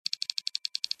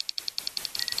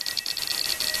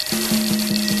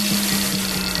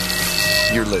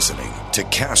You're listening to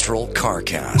Castrol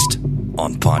CarCast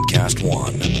on Podcast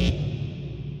One.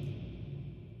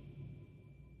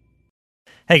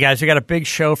 Hey guys, we got a big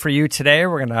show for you today.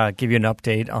 We're going to give you an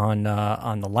update on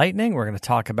the Lightning. We're going to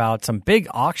talk about some big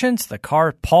auctions,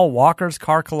 Paul Walker's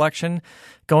car collection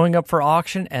going up for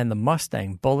auction, and the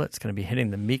Mustang Bullitt's going to be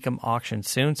hitting the Mecum auction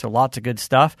soon. So lots of good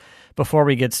stuff. Before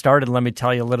we get started, let me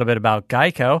tell you a little bit about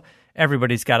Geico.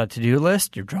 Everybody's got a to-do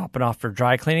list. You're dropping off for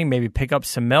dry cleaning, maybe pick up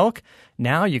some milk.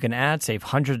 Now you can save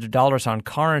hundreds of dollars on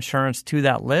car insurance to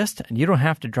that list, and you don't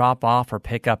have to drop off or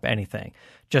pick up anything.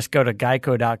 Just go to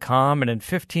geico.com, and in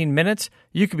 15 minutes,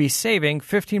 you could be saving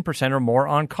 15% or more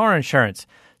on car insurance.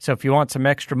 So if you want some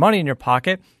extra money in your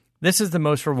pocket, this is the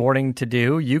most rewarding to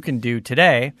do you can do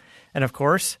today. And of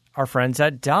course, our friends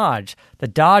at Dodge. The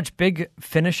Dodge Big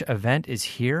Finish event is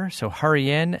here, so hurry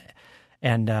in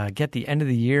and get the end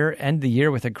the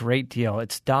year with a great deal.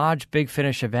 It's Dodge Big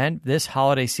Finish event this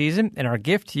holiday season, and our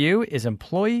gift to you is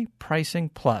Employee Pricing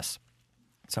Plus.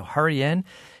 So hurry in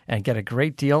and get a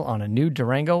great deal on a new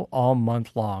Durango all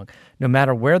month long. No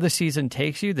matter where the season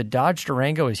takes you, the Dodge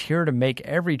Durango is here to make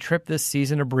every trip this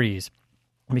season a breeze.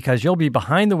 Because you'll be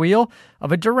behind the wheel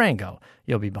of a Durango.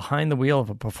 You'll be behind the wheel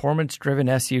of a performance-driven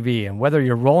SUV. And whether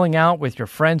you're rolling out with your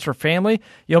friends or family,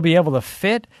 you'll be able to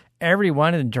fit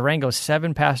everyone in Durango's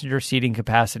 7-passenger seating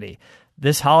capacity.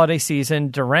 This holiday season,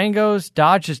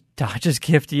 Dodge's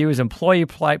gift to you is Employee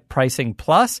Pricing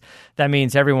Plus. That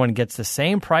means everyone gets the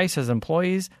same price as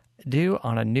employees do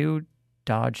on a new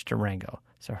Dodge Durango.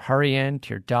 So hurry in to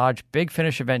your Dodge Big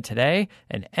Finish event today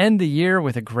and end the year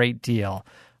with a great deal.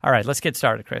 All right, let's get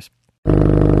started, Chris.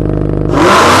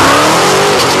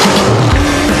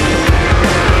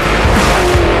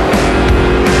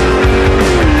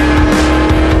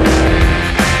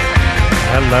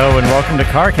 Hello and welcome to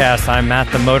CarCast. I'm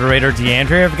Matt, the moderator,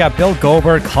 DeAndre. I've got Bill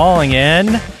Goldberg calling in.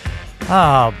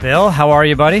 Oh, Bill, how are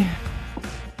you, buddy?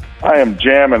 I am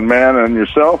jamming, man, and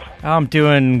yourself? I'm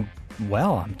doing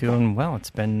well.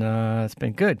 It's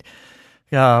been good.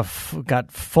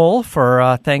 Got full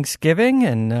for Thanksgiving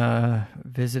and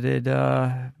visited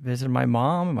my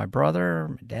mom and my brother,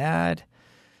 my dad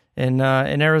in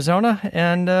Arizona,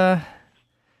 and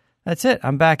that's it.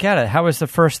 I'm back at it. How was the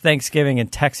first Thanksgiving in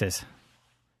Texas?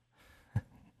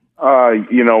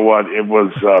 You know what? It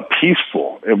was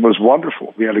peaceful. It was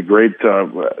wonderful. We had a great.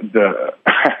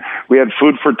 We had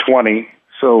food for 20,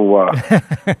 so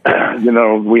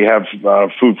we have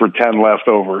food for 10 left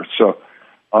over. So.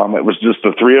 It was just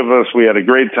the three of us. We had a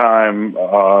great time.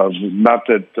 Not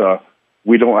that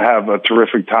we don't have a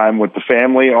terrific time with the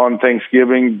family on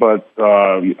Thanksgiving, but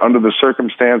under the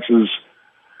circumstances,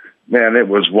 man, it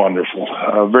was wonderful.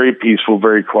 Very peaceful,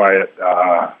 very quiet,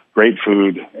 great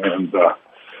food, and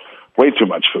way too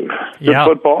much food. Good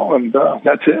football, and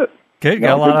that's it. Good.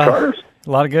 Got a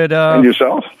lot of good and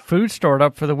yourself? Food stored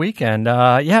up for the weekend.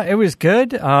 It was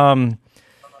good. It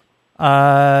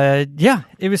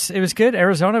was good.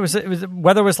 Arizona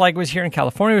weather was like it was here in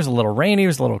California. It was a little rainy, it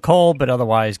was a little cold, but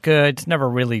otherwise good. It's never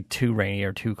really too rainy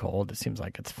or too cold. It seems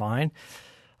like it's fine.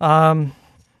 Man,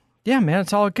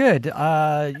 it's all good.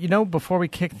 Before we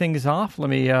kick things off, let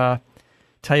me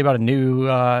tell you about a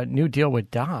new deal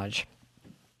with Dodge.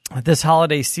 This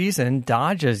holiday season,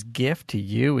 Dodge's gift to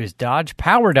you is Dodge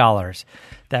Power Dollars.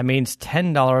 That means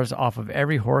 $10 off of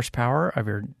every horsepower of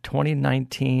your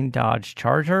 2019 Dodge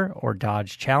Charger or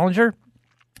Dodge Challenger.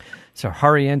 So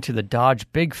hurry into the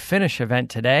Dodge Big Finish event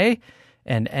today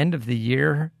and end the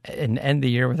year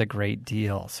with a great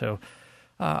deal. So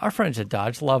our friends at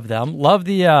Dodge, love them. Love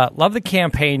the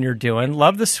campaign you're doing.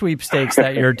 Love the sweepstakes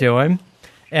that you're doing.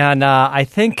 And I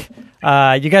think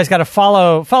you guys got to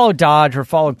follow Dodge or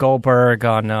follow Goldberg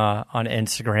on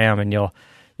Instagram, and you'll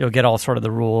get all sort of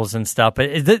the rules and stuff.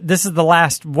 But this is the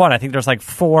last one. I think there's like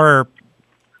 4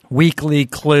 weekly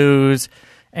clues,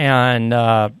 and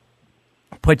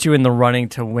put you in the running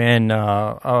to win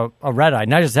a red eye,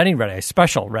 not just any red eye, a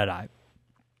special red eye.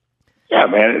 Yeah,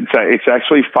 man, it's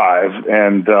actually 5,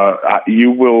 and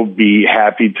you will be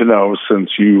happy to know, since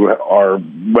you are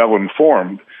well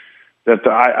informed, that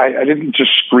I didn't just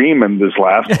scream in this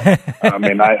last one. I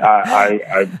mean,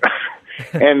 I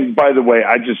and by the way,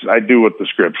 I do what the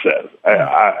script says.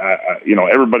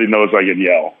 Everybody knows I can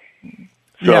yell.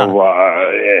 So,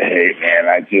 hey, man,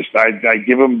 I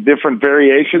give them different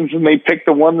variations, and they pick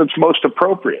the one that's most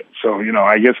appropriate. So,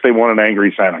 I guess they want an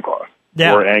angry Santa Claus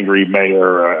or angry mayor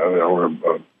or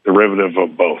a derivative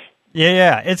of both.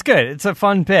 Yeah, it's good. It's a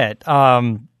fun bit.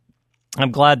 I'm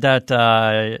glad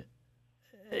that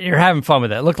you're having fun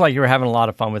with it. It looked like you were having a lot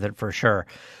of fun with it for sure.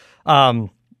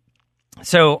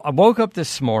 So I woke up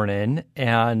this morning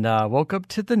and woke up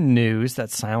to the news that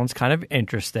sounds kind of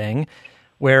interesting,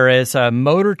 whereas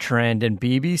Motor Trend and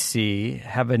BBC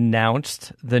have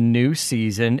announced the new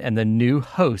season and the new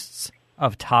hosts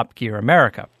of Top Gear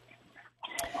America.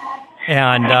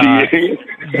 And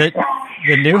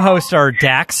the new hosts are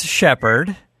Dax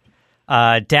Shepard.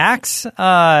 Dax,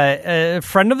 a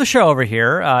friend of the show over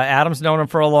here. Adam's known him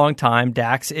for a long time.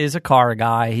 Dax is a car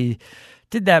guy. He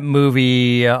did that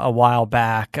movie a while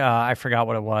back. I forgot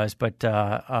what it was, but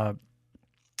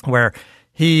where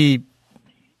he,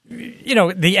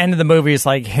 the end of the movie is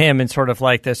like him in sort of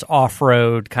like this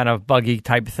off-road kind of buggy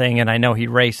type thing, and I know he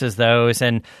races those.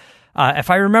 And if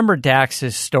I remember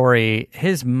Dax's story,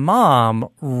 his mom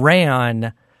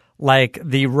ran like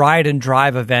the ride and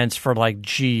drive events for like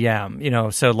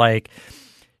GM, so like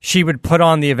she would put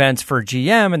on the events for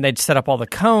GM and they'd set up all the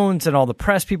cones and all the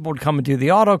press people would come and do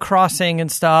the auto crossing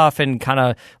and stuff and kind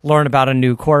of learn about a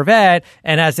new Corvette.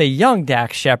 And as a young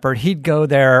Dax Shepard, he'd go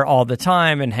there all the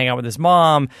time and hang out with his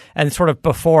mom. And sort of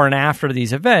before and after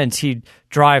these events, he'd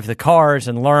drive the cars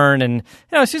and learn. And,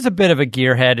 it's just a bit of a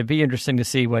gearhead. It'd be interesting to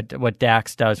see what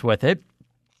Dax does with it.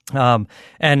 And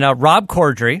Rob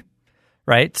Corddry.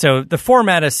 Right. So the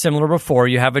format is similar before.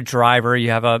 You have a driver,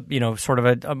 you have a, sort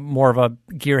of a more of a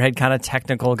gearhead kind of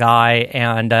technical guy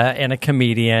and a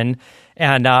comedian.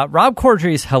 And Rob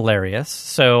Corddry is hilarious.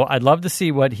 So I'd love to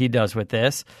see what he does with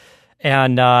this.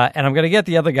 And I'm going to get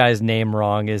the other guy's name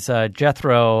wrong, is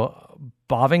Jethro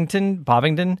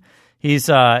Bovingdon. He's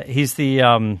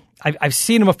the I've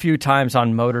seen him a few times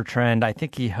on Motor Trend. I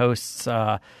think he hosts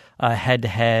Head to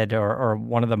Head or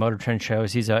one of the Motor Trend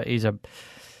shows.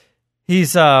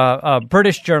 He's a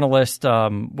British journalist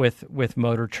with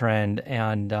Motor Trend,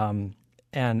 and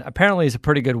apparently he's a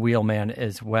pretty good wheelman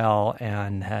as well,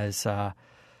 and has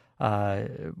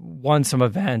won some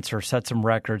events or set some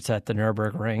records at the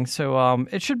Nürburgring. So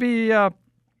it should be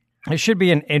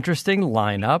an interesting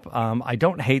lineup. I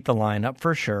don't hate the lineup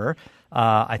for sure.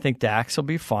 I think Dax will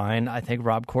be fine. I think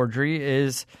Rob Corddry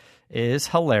is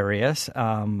hilarious.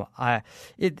 The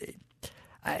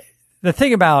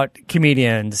thing about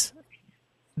comedians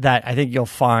that I think you'll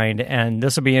find, and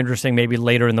this will be interesting maybe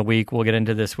later in the week, we'll get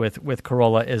into this with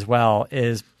Carolla as well,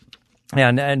 is,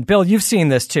 and Bill, you've seen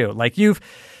this too. Like you've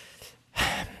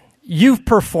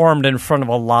performed in front of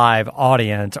a live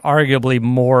audience, arguably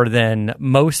more than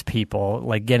most people,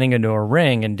 like getting into a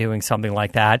ring and doing something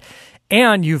like that.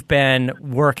 And you've been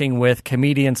working with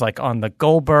comedians like on the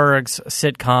Goldbergs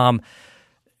sitcom.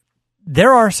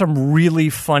 There are some really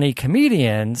funny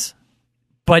comedians,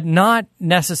 but not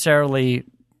necessarily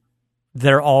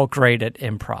they're all great at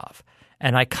improv.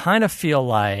 And I kind of feel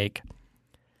like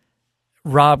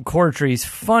Rob Corddry's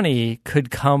funny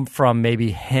could come from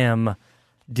maybe him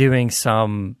doing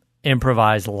some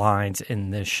improvised lines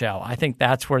in this show. I think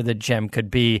that's where the gem could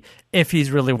be if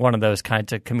he's really one of those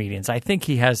kinds of comedians. I think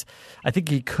he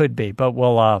could be, but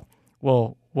we'll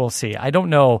see. I don't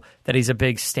know that he's a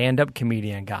big stand-up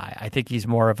comedian guy. I think he's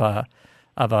more of an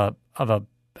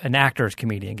actor's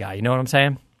comedian guy. You know what I'm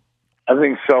saying? I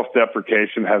think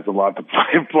self-deprecation has a lot to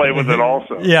play with it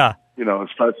also. Yeah.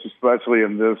 Especially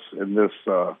in this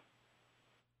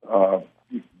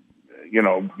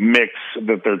mix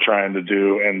that they're trying to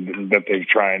do and that they've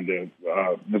tried to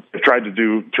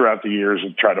do throughout the years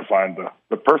and try to find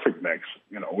the perfect mix,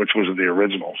 which was the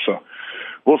original. So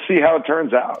we'll see how it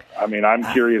turns out. I mean, I'm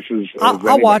curious as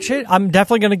I'll watch it. I'm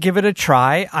definitely going to give it a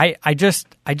try. I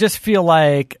just feel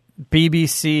like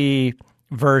BBC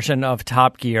version of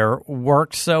Top Gear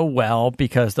worked so well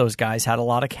because those guys had a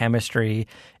lot of chemistry,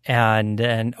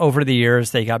 and over the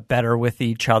years they got better with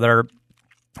each other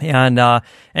and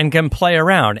can play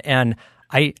around. And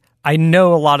I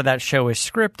know a lot of that show is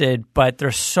scripted, but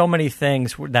there's so many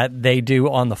things that they do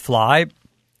on the fly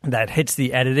that hits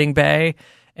the editing bay,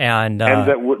 and that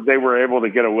they were able to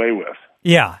get away with.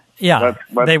 Yeah. Let's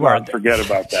they were. Not forget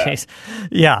about that. Jeez.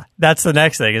 Yeah, that's the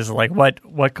next thing is like what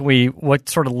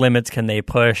sort of limits can they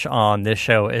push on this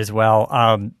show as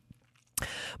well?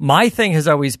 My thing has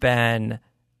always been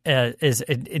is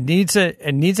it needs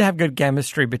to have good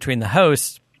chemistry between the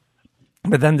hosts,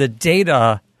 but then the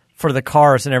data for the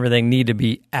cars and everything need to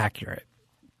be accurate.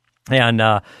 And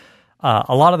a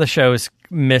lot of the shows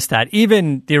miss that.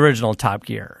 Even the original Top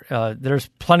Gear. There's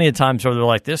plenty of times where they're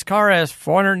like, this car has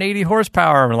 480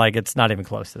 horsepower. And like, it's not even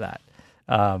close to that.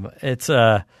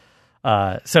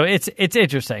 So it's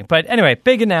interesting. But anyway,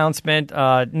 big announcement.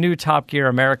 New Top Gear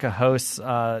America hosts.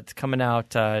 It's coming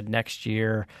out next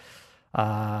year.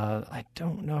 I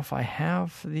don't know if I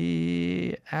have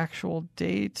the actual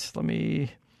date. Let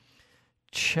me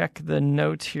check the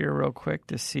notes here real quick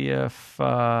to see if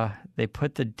they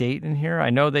put the date in here. I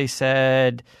know they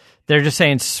said they're just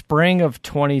saying spring of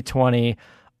 2020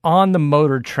 on the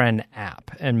Motor Trend app.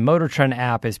 And Motor Trend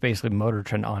app is basically Motor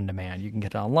Trend on demand. You can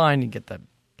get it online, you can get that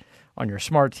on your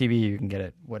smart TV, you can get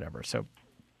it whatever. So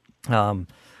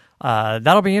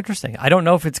that'll be interesting. I don't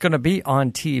know if it's going to be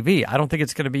on TV. I don't think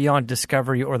it's going to be on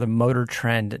Discovery or the Motor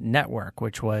Trend network,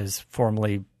 which was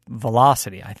formerly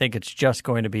Velocity. I think it's just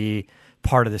going to be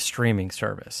part of the streaming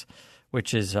service,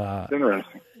 which is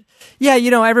interesting. Yeah,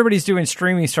 everybody's doing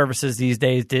streaming services these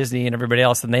days, Disney and everybody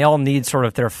else, and they all need sort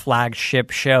of their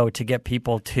flagship show to get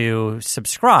people to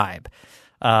subscribe.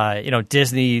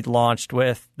 Disney launched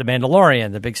with The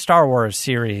Mandalorian, the big Star Wars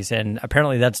series, and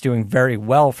apparently that's doing very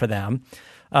well for them.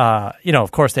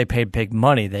 Of course, they paid big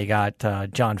money. They got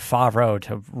Jon Favreau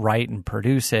to write and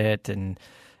produce it, and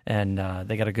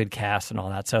they got a good cast and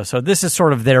all that. So this is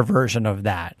sort of their version of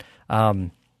that.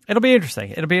 It'll be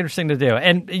interesting. It'll be interesting to do.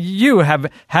 And you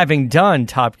having done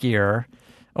Top Gear,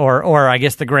 or I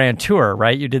guess the Grand Tour,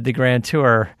 right? You did the Grand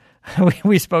Tour.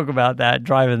 We spoke about that,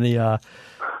 driving the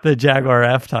Jaguar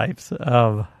F-Types.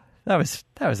 That was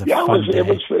a fun day.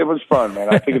 It was fun,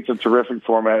 man. I think it's a terrific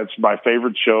format. It's my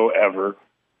favorite show ever.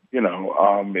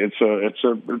 It's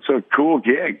a cool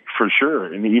gig for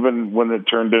sure. And even when it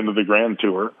turned into the Grand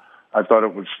Tour, I thought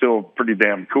it was still pretty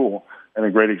damn cool and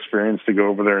a great experience to go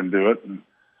over there and do it. And,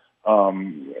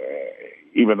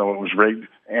 even though it was rigged,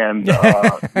 and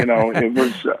it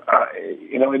was,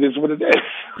 it is what it is.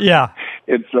 Yeah,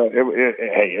 it's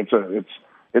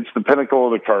the pinnacle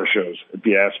of the car shows. If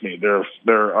you ask me, there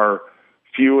are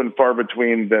few and far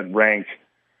between that rank,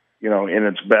 in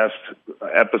its best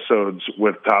episodes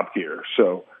with Top Gear.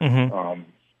 So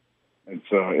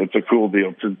it's a cool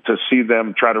deal to see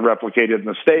them try to replicate it in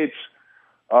the States.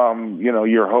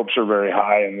 Your hopes are very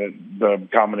high, and the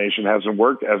combination hasn't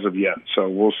worked as of yet. So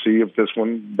we'll see if this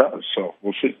one does. So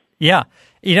we'll see. Yeah,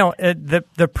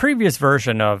 the previous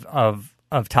version of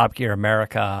Top Gear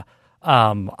America,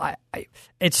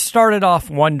 it started off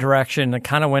one direction, it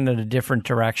kind of went in a different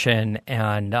direction,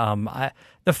 and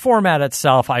the format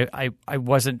itself, I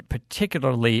wasn't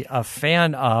particularly a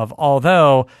fan of.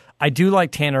 Although I do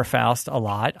like Tanner Faust a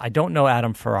lot. I don't know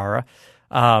Adam Ferrara.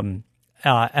 And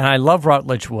I love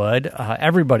Rutledge Wood.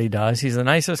 Everybody does. He's the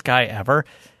nicest guy ever.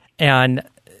 And,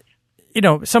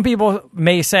 some people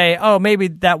may say, oh, maybe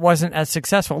that wasn't as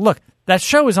successful. Look, that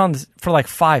show was on for like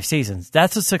 5 seasons.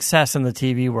 That's a success in the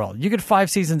TV world. You get 5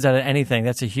 seasons out of anything,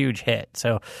 that's a huge hit.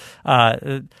 So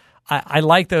I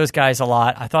like those guys a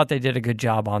lot. I thought they did a good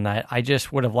job on that. I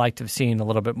just would have liked to have seen a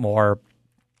little bit more.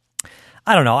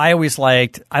 I don't know. I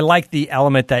like the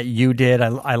element that you did.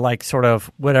 I like sort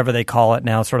of whatever they call it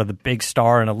now, sort of the big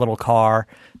star in a little car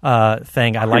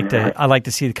thing. I like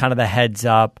to see kind of the heads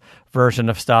up version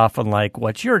of stuff, and like,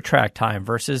 what's your track time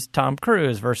versus Tom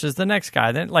Cruise versus the next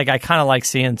guy. Then I kind of like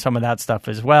seeing some of that stuff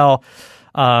as well.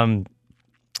 And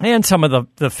some of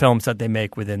the films that they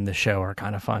make within the show are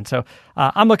kind of fun. So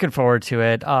I'm looking forward to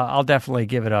it. I'll definitely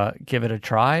give it a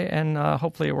try, and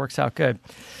hopefully it works out good.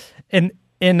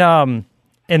 In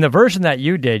the version that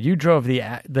you did, you drove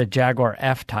the Jaguar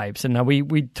F-Types, and now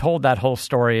we told that whole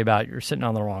story about you're sitting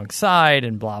on the wrong side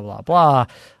and blah, blah, blah.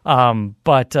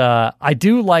 But I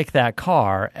do like that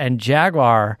car, and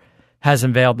Jaguar has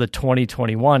unveiled the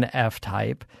 2021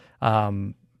 F-Type,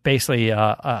 basically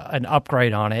an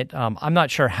upgrade on it. I'm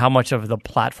not sure how much of the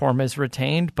platform is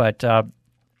retained, but it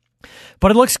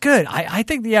looks good. I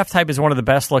think the F-Type is one of the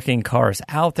best-looking cars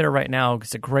out there right now.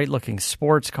 It's a great-looking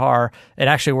sports car. It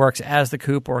actually works as the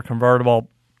coupe or convertible.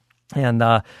 And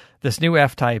this new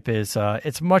F-Type is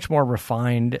it's much more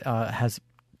refined, has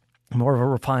more of a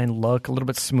refined look, a little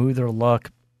bit smoother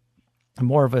look,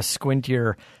 more of a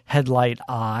squintier headlight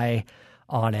eye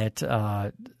on it,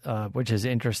 which is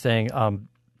interesting.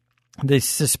 The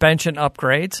suspension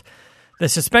upgrades. The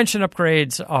suspension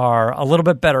upgrades are a little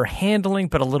bit better handling,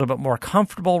 but a little bit more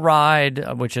comfortable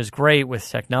ride, which is great. With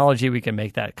technology, we can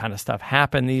make that kind of stuff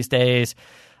happen these days.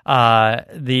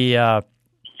 I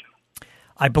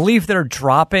believe they're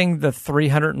dropping the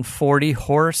 340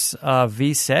 horse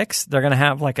V6. They're going to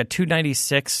have like a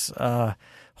 296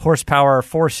 horsepower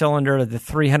 4-cylinder to the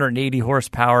 380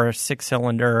 horsepower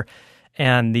 6-cylinder.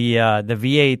 And the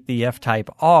V8, the F-Type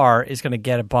R, is going to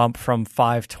get a bump from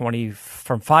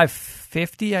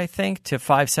 550, I think, to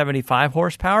 575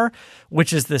 horsepower,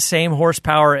 which is the same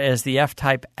horsepower as the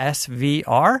F-Type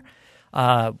SVR.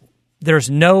 There's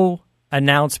no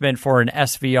announcement for an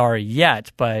SVR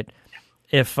yet, but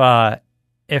if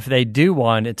they do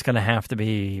one, it's going to have to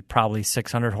be probably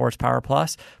 600 horsepower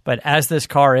plus. But as this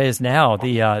car is now,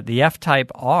 the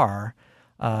F-Type R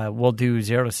will do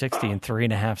 0 to 60 in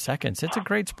 3.5 seconds. It's a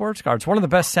great sports car. It's one of the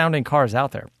best sounding cars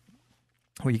out there.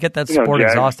 Well, you get that sport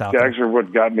exhaust out there. Jags are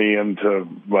what got me into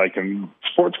liking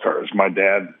sports cars. My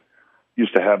dad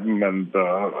used to have them, and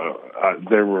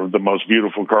they were the most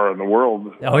beautiful car in the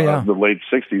world. Oh, yeah. The late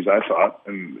 60s, I thought,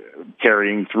 and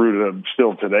carrying through to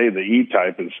still today, the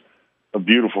E-Type is a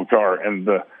beautiful car. And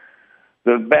the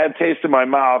bad taste in my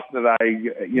mouth that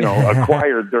I,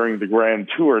 acquired during the Grand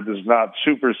Tour does not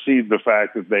supersede the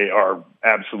fact that they are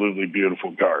absolutely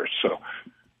beautiful cars. So,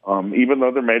 even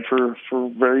though they're made for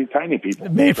very tiny people.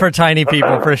 Made for tiny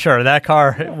people, for sure. That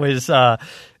car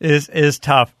is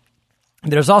tough.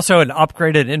 There's also an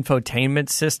upgraded infotainment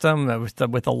system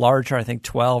with a larger, I think,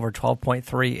 12 or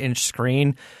 12.3 inch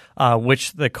screen,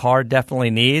 which the car definitely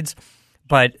needs.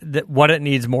 But what it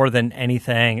needs more than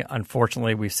anything,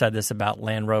 unfortunately, we've said this about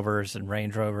Land Rovers and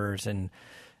Range Rovers and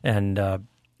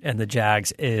the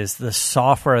Jags, is the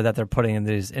software that they're putting in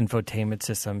these infotainment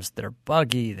systems. They're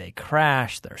buggy, they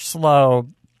crash, they're slow,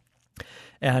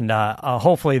 and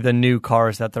hopefully the new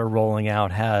cars that they're rolling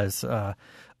out has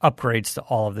upgrades to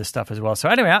all of this stuff as well. So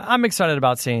anyway, I'm excited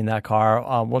about seeing that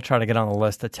car. We'll try to get on the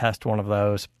list to test one of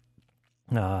those.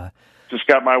 Just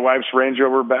got my wife's Range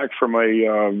Rover back from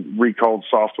a recalled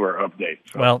software update.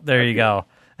 So. Well, there you go.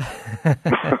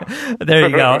 There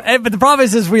you go. But the problem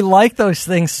is we like those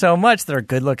things so much. They're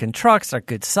good-looking trucks. They're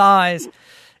good size.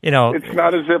 It's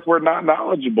not as if we're not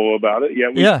knowledgeable about it,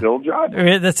 yet we still drive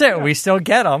them. That's it. Yeah. We still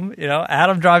get them.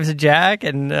 Adam drives a Jag,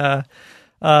 and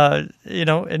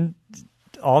and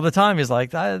all the time he's like,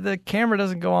 the camera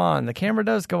doesn't go on. The camera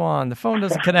does go on. The phone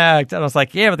doesn't connect. And I was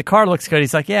like, yeah, but the car looks good.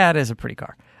 He's like, yeah, it is a pretty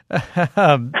car.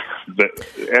 End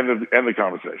the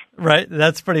conversation. Right.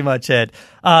 That's pretty much it.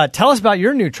 Tell us about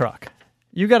your new truck.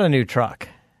 You got a new truck.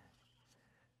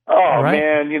 Oh, right?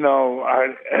 Man,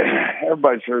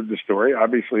 everybody's heard the story.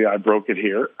 Obviously, I broke it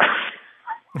here.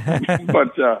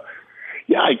 But,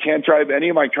 I can't drive any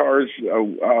of my cars,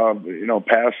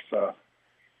 past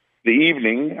the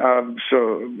evening.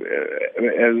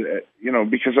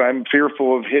 Because I'm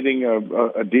fearful of hitting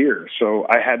a deer. So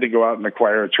I had to go out and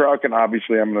acquire a truck, and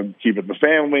obviously I'm going to keep it in the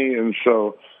family. And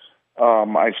so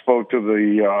I spoke to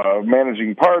the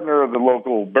managing partner of the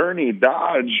local Bernie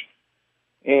Dodge,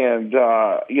 and,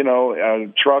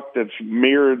 a truck that's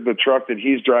mirrored the truck that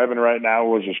he's driving right now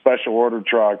was a special order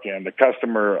truck, and the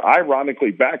customer ironically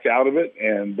backed out of it,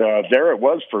 and there it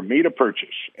was for me to purchase.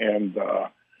 And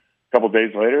a couple of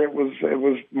days later, it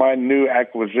was my new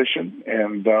acquisition,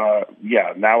 and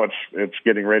now it's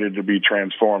getting ready to be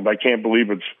transformed. I can't believe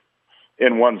it's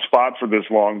in one spot for this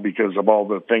long because of all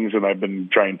the things that I've been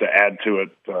trying to add to it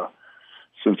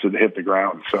since it hit the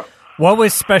ground. So, what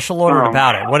was special ordered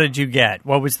about it? What did you get?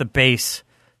 What was the base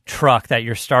truck that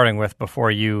you're starting with before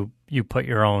you put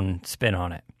your own spin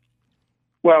on it?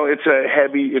 Well, it's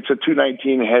a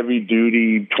 219 heavy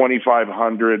duty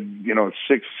 2500,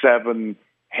 6.7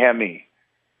 Hemi.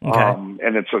 Okay.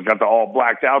 And it's got the all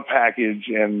blacked out package,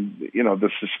 and the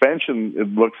suspension, it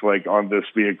looks like, on this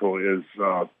vehicle is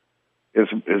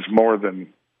more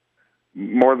than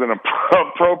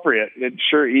appropriate. It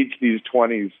sure eats these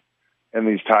 20s and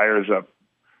these tires up,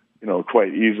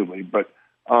 quite easily. But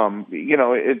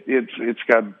it's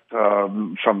got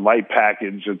some light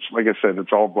package. It's, like I said,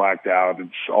 it's all blacked out.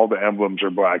 It's all the emblems are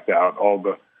blacked out. All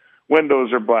the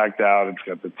windows are blacked out. It's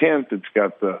got the tint. It's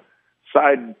got the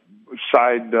side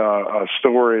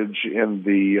storage in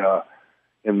the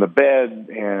bed,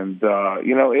 and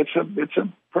it's a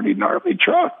pretty gnarly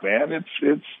truck, man.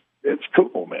 It's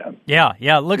cool, man. Yeah,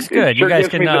 it looks good. It sure you guys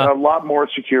gives me a lot more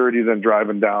security than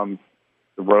driving down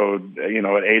the road, at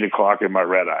 8:00 in my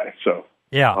red eye. So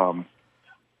yeah,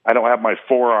 I don't have my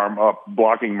forearm up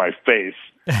blocking my face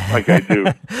like I do,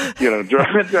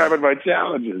 driving my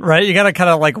Challenges. Right, you got to kind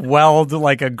of like weld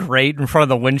like a grate in front of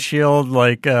the windshield,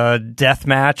 like death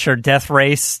match or death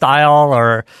race style,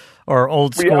 or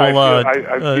old school I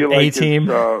feel like A-Team.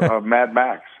 It's Mad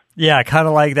Max. Yeah, kind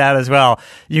of like that as well.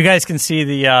 You guys can see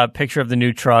the picture of the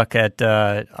new truck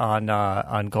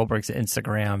on Goldberg's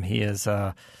Instagram. He is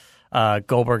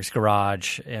Goldberg's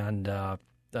Garage and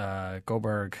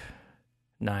Goldberg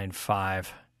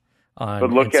 95 on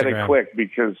But look Instagram. at it quick,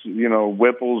 because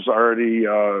Whipple's already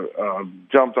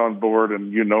jumped on board,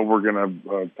 and we're going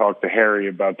to talk to Harry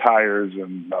about tires,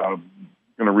 and going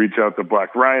to reach out to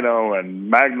Black Rhino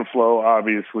and Magnaflow,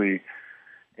 obviously.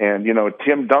 And,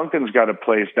 Tim Duncan's got a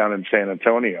place down in San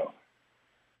Antonio.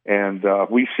 And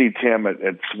we've seen Tim at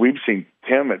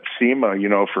SEMA,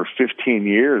 for 15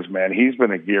 years, man. He's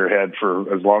been a gearhead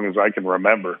for as long as I can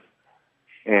remember.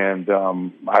 And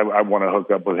I want to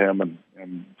hook up with him and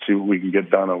and see what we can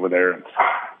get done over there. And,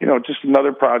 just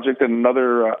another project and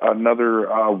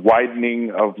another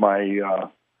widening of my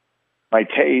my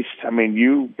taste. I mean,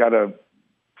 you got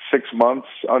 6 months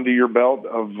under your belt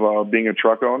of being a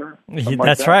truck owner.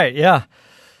 That's right. Yeah.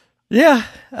 Yeah.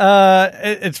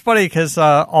 It's funny because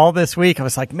all this week I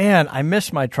was like, man, I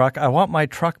miss my truck. I want my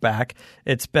truck back.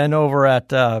 It's been over at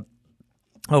Galpin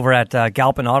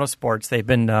Autosports. They've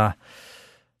been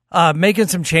making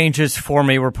some changes for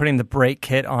me. We're putting the brake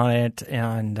kit on it,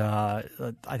 and I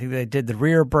think they did the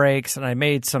rear brakes, and I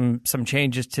made some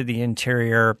changes to the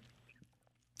interior.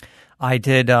 I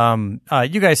did.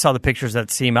 You guys saw the pictures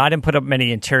at SEMA. I didn't put up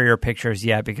many interior pictures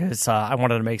yet because I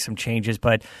wanted to make some changes.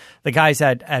 But the guys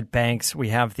at Banks, we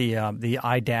have the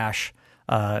iDash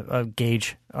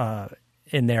gauge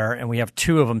in there, and we have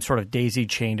 2 of them sort of daisy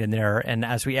chained in there. And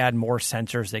as we add more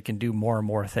sensors, they can do more and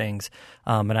more things.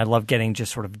 And I love getting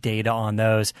just sort of data on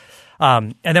those.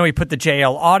 And then we put the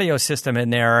JL audio system in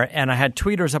there, and I had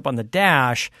tweeters up on the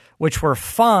dash, which were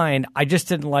fine. I just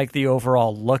didn't like the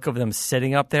overall look of them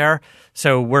sitting up there.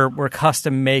 So we're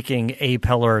custom making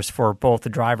A-pillars for both the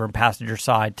driver and passenger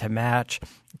side to match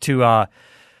to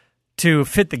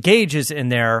fit the gauges in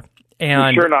there.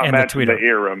 And you're sure not matching the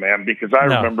era, man, because I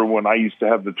remember when I used to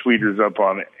have the tweeters up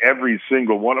on every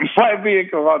single one of my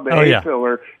vehicles on the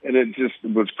A-pillar, and it just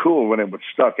was cool when it was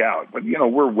stuck out. But,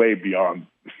 we're way beyond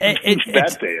that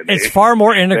day and age. It's far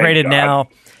more integrated now.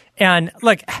 And,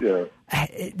 look,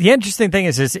 the interesting thing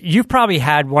is you've probably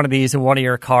had one of these in one of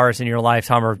your cars in your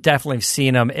lifetime, or definitely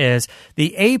seen them, is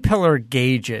the A-pillar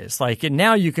gauges. Like,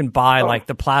 now you can buy, like,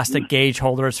 the plastic gauge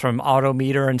holders from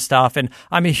Autometer and stuff, and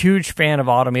I'm a huge fan of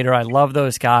Autometer. I love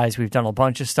those guys. We've done a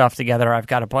bunch of stuff together. I've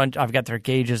got their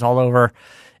gauges all over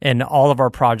in all of our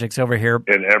projects over here.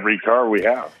 In every car we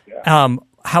have. Yeah.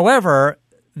 However,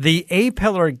 the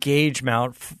A-pillar gauge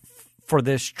mount for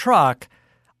this truck,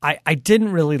 I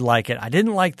didn't really like it. I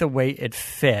didn't like the way it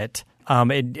fit.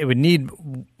 It would need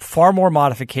far more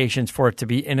modifications for it to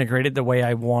be integrated the way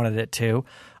I wanted it to.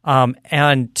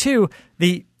 And 2,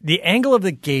 the angle of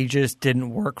the gauges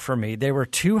didn't work for me. They were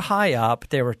too high up.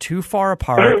 They were too far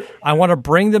apart. I want to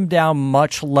bring them down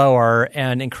much lower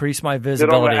and increase my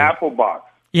visibility. Sit on the Apple box.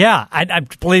 Yeah, I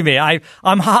believe me. I'm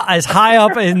as high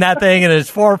up in that thing and as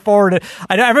far forward.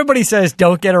 I know everybody says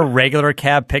don't get a regular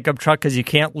cab pickup truck because you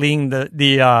can't lean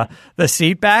the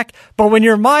seat back. But when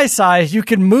you're my size, you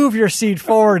can move your seat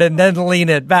forward and then lean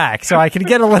it back. So I can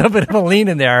get a little bit of a lean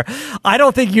in there. I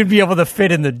don't think you'd be able to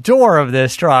fit in the door of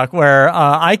this truck where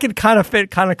I could kind of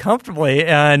fit kind of comfortably,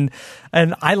 and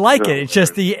I like it. It's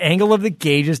just the angle of the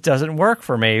gauges doesn't work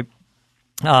for me.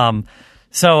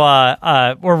 So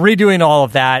we're redoing all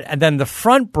of that. And then the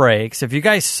front brakes, if you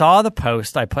guys saw the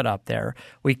post I put up there,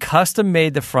 we custom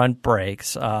made the front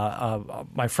brakes.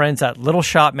 My friends at Little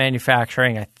Shop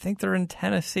Manufacturing, I think they're in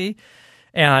Tennessee.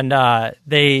 And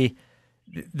the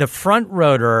front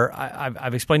rotor,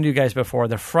 I've explained to you guys before,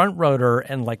 the front rotor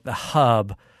and like the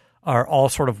hub are all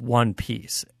sort of one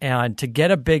piece. And to get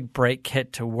a big brake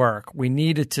kit to work, we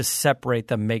needed to separate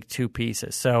them, make 2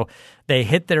 pieces. So they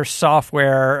hit their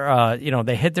software,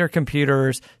 they hit their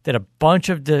computers, did a bunch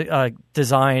of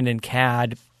design in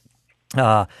CAD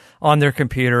on their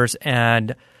computers,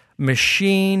 and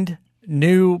machined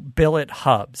new billet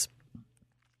hubs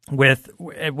with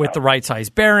the right size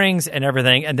bearings and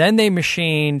everything. And then they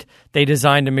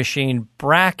designed to machine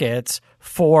brackets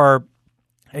for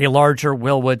a larger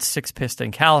Wilwood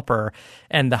 6-piston caliper,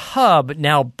 and the hub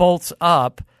now bolts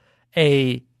up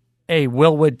a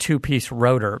Wilwood 2-piece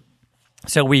rotor.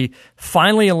 So we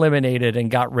finally eliminated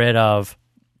and got rid of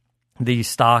the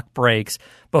stock brakes.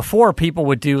 Before, people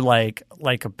would do like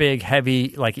a big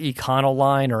heavy like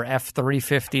Econoline or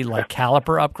F350 like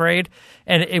caliper upgrade,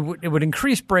 and it would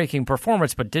increase braking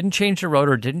performance, but didn't change the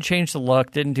rotor, didn't change the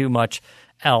look, didn't do much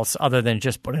else other than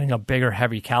just putting a bigger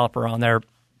heavy caliper on there.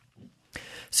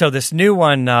 So this new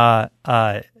one, it's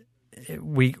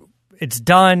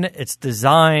done. It's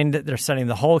designed. They're sending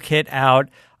the whole kit out.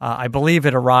 I believe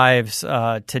it arrives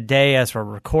today as we're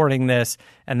recording this,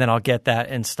 and then I'll get that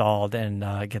installed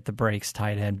and get the brakes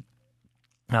tied in.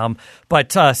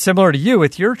 But similar to you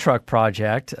with your truck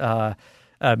project,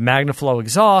 MagnaFlow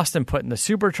exhaust and putting the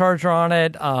supercharger on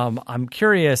it, I'm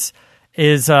curious,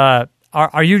 are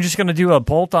you just going to do a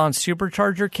bolt-on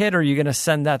supercharger kit, or are you going to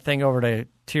send that thing over to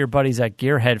your buddies at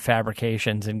Gearhead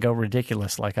Fabrications and go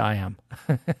ridiculous like I am?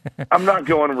 I'm not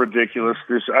going ridiculous.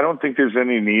 I don't think there's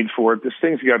any need for it. This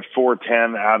thing's got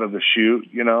 410 out of the chute,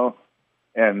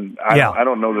 and I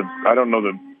don't know the.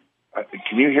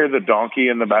 Can you hear the donkey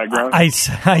in the background? I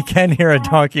can hear a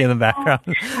donkey in the background.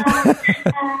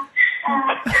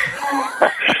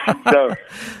 So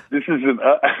this is an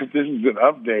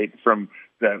update from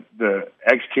the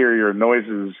exterior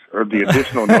noises or the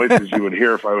additional noises you would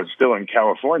hear if I was still in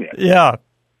California. Yeah.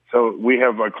 So we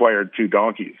have acquired 2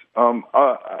 donkeys.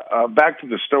 Back to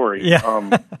the story.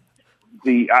 Yeah.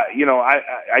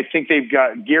 I think they've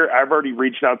got gear. I've already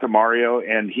reached out to Mario,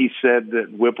 and he said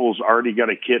that Whipple's already got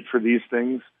a kit for these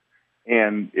things.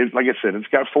 And like I said, it's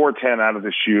got 410 out of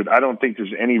the chute. I don't think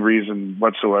there's any reason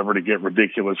whatsoever to get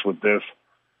ridiculous with this,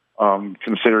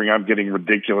 considering I'm getting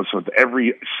ridiculous with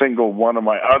every single one of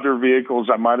my other vehicles.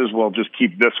 I might as well just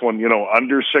keep this one,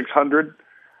 under 600.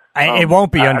 It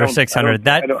won't be under 600.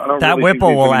 That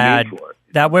Whipple will add.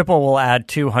 That Whipple will add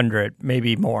 200,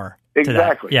 maybe more.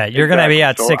 Exactly. Yeah, you're going to be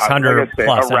at 600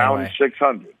 plus around anyway.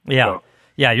 600. Yeah, so,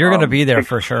 you're going to be there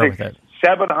for sure with it.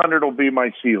 700 will be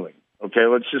my ceiling. Okay,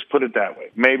 let's just put it that way.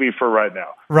 Maybe for right now.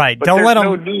 Right. But don't let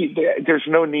them. There's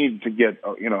no need to get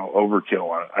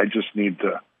overkill on it. I just need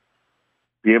to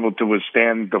be able to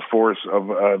withstand the force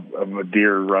of a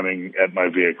deer running at my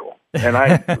vehicle. And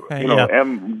I,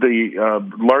 am the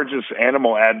largest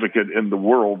animal advocate in the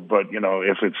world. But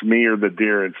if it's me or the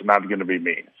deer, it's not going to be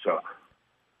me. So.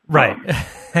 Right.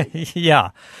 Yeah.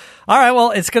 All right.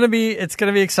 Well, it's gonna be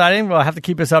exciting. We'll have to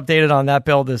keep us updated on that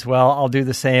build as well. I'll do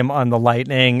the same on the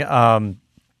Lightning. I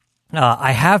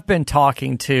have been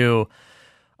talking to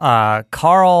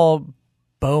Carl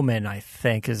Bowman, I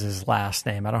think is his last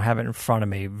name. I don't have it in front of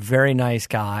me. Very nice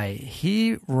guy.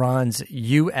 He runs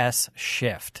US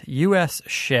Shift. US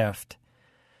Shift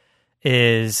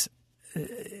is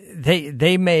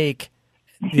they make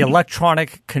the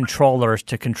electronic controllers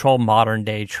to control modern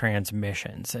day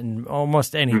transmissions and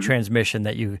almost any transmission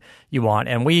that you want.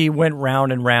 And we went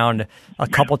round and round a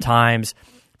couple times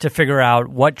to figure out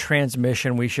what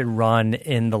transmission we should run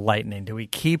in the Lightning. Do we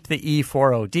keep the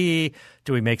E40D?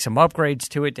 Do we make some upgrades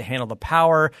to it to handle the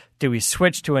power? Do we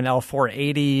switch to an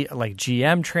L480 like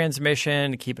GM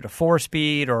transmission, keep it a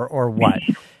 4-speed or what?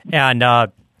 And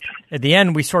at the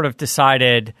end, we sort of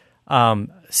decided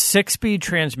 6-speed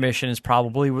transmission is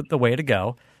probably the way to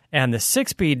go. And the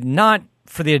 6-speed, not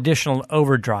for the additional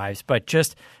overdrives, but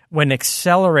just when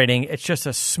accelerating, it's just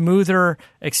a smoother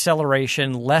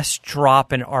acceleration, less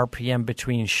drop in RPM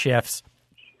between shifts.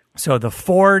 So the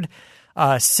Ford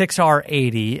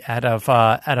 6R80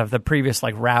 out of the previous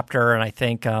like Raptor, and I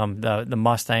think the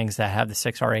Mustangs that have the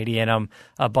 6R80 in them,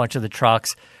 a bunch of the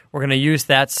trucks, we're going to use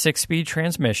that 6-speed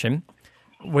transmission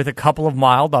with a couple of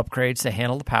mild upgrades to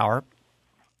handle the power.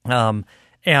 And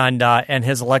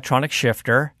his electronic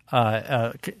shifter,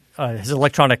 his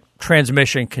electronic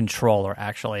transmission controller,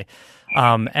 actually.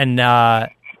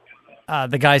 The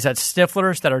guys at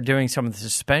Stifler's that are doing some of the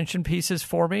suspension pieces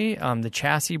for me, the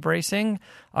chassis bracing,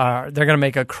 they're going to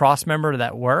make a cross member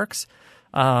that works.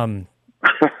 And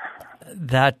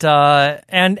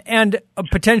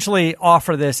potentially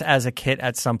offer this as a kit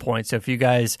at some point. So if you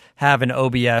guys have an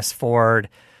OBS Ford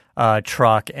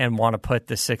truck and want to put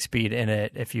the 6-speed in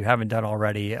it, if you haven't done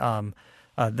already,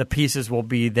 the pieces will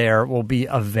be there, will be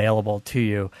available to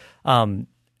you.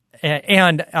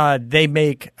 They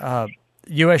make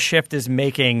US Shift is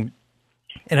making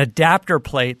an adapter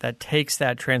plate that takes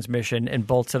that transmission and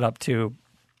bolts it up to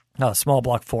a small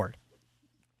block Ford.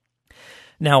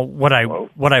 Now, what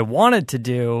I wanted to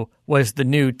do was the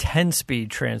new 10-speed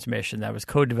transmission that was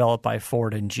co-developed by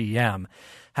Ford and GM.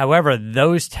 However,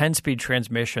 those 10-speed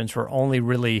transmissions were only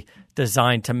really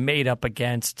designed to mate up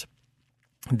against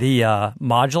the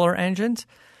modular engines.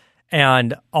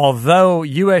 And although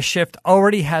US Shift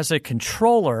already has a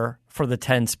controller for the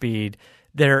 10-speed,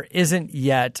 there isn't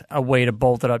yet a way to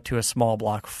bolt it up to a small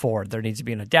block Ford. There needs to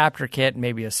be an adapter kit,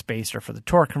 maybe a spacer for the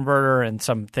torque converter, and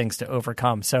some things to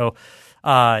overcome. So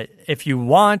if you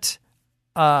want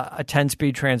a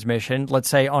 10-speed transmission, let's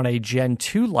say on a Gen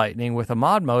 2 Lightning with a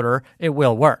mod motor, it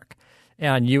will work.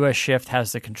 And US Shift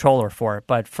has the controller for it.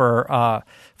 But for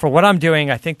what I'm doing,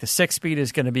 I think the 6-speed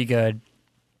is going to be good.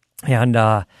 And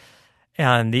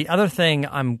the other thing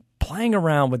I'm playing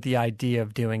around with the idea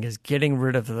of doing is getting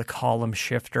rid of the column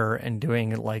shifter and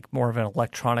doing like more of an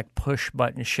electronic push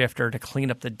button shifter to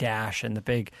clean up the dash and the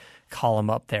big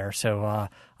column up there. So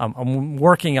I'm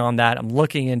working on that. I'm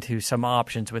looking into some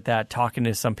options with that, talking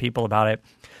to some people about it.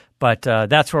 But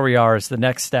that's where we are. Is the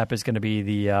next step is going to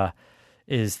be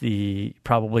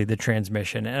probably the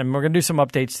transmission, and we're going to do some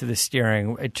updates to the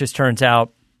steering. It just turns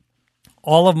out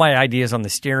all of my ideas on the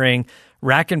steering,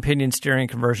 rack and pinion steering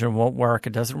conversion won't work.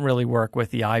 It doesn't really work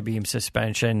with the I-beam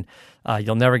suspension.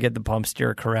 You'll never get the bump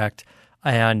steer correct.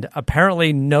 And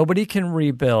apparently nobody can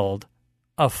rebuild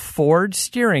a Ford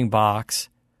steering box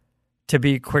to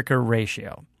be quicker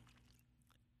ratio.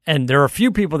 and there are a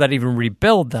few people that even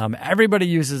rebuild them. Everybody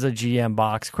uses a GM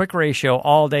box, quick ratio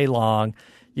all day long.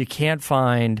 You can't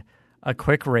find a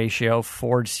quick ratio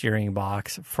Ford steering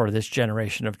box for this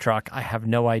generation of truck. I have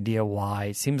no idea why.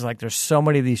 It seems like there's so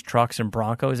many of these trucks and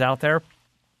Broncos out there,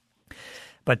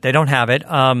 but they don't have it.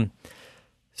 I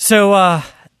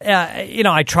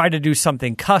tried to do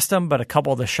something custom, but a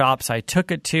couple of the shops I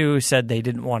took it to said they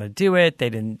didn't want to do it.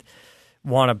 They didn't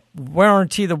want to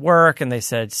warranty the work, and they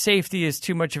said safety is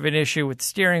too much of an issue with the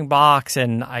steering box,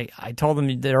 and I told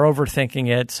them they're overthinking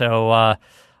it. So I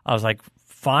was like,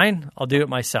 fine, I'll do it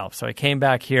myself. So I came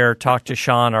back here, talked to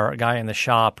Sean, our guy in the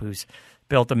shop who's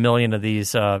built 1 million of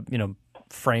these,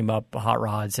 frame up hot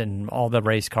rods and all the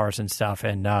race cars and stuff.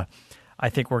 And I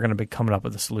think we're going to be coming up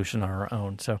with a solution on our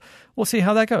own. So we'll see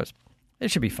how that goes. It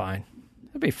should be fine.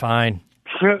 It'll be fine.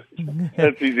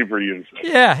 That's easy for you to say.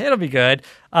 Yeah, it'll be good.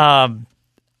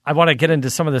 I want to get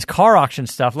into some of this car auction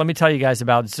stuff. Let me tell you guys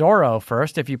about Zorro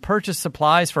first. If you purchase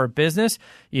supplies for a business,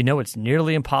 you know it's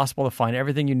nearly impossible to find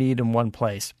everything you need in one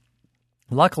place.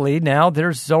 Luckily, now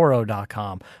there's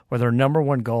Zorro.com, where their number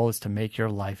one goal is to make your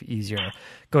life easier.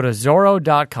 Go to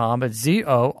Zorro.com. It's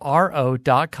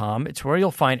Zoro.com. It's where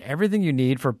you'll find everything you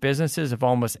need for businesses of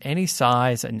almost any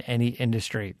size and any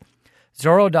industry.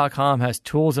 Zorro.com has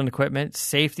tools and equipment,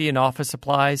 safety and office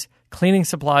supplies, cleaning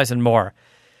supplies, and more.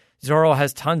 Zorro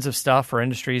has tons of stuff for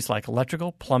industries like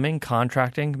electrical, plumbing,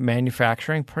 contracting,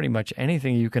 manufacturing, pretty much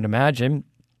anything you can imagine.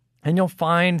 And you'll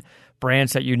find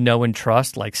brands that you know and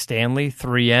trust like Stanley,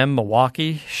 3M,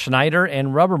 Milwaukee, Schneider, and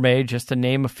Rubbermaid, just to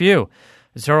name a few.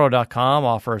 Zorro.com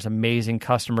offers amazing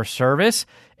customer service,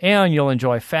 and you'll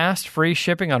enjoy fast, free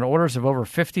shipping on orders of over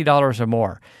 $50 or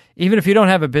more. Even if you don't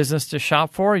have a business to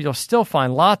shop for, you'll still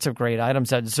find lots of great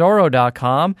items at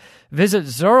Zorro.com. Visit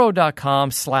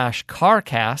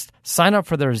Zorro.com/CarCast, sign up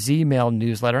for their Z-Mail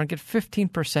newsletter, and get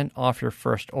 15% off your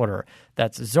first order.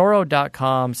 That's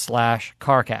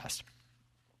Zorro.com/CarCast.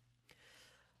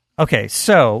 Okay,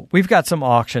 so we've got some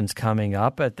auctions coming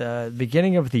up at the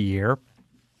beginning of the year.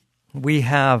 We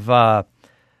have the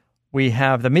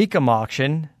Mecum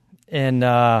auction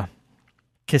in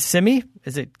Kissimmee.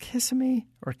 Is it Kissimmee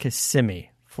or Kissimmee,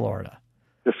 Florida?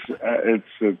 It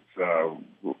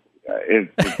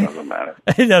doesn't matter.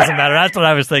 It doesn't matter. That's what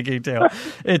I was thinking too.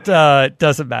 It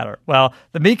doesn't matter. Well,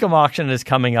 the Mecum auction is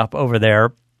coming up over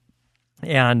there.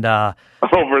 And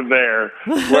over there,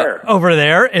 where? Over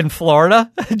there in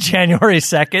Florida, January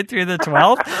 2nd through the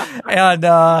 12th, and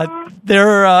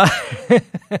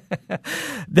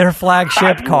their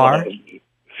flagship car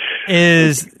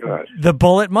is the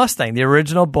Bullitt Mustang, the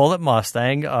original Bullitt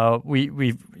Mustang.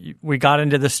 We got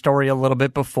into the story a little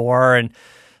bit before, and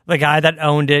the guy that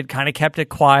owned it kind of kept it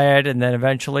quiet, and then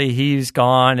eventually he's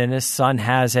gone, and his son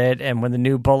has it. And when the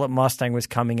new Bullitt Mustang was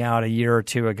coming out a year or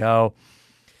two ago,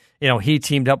 he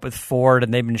teamed up with Ford,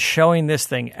 and they've been showing this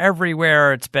thing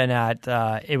everywhere. It's been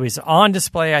it was on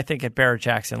display, I think, at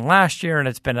Barrett-Jackson last year, and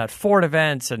it's been at Ford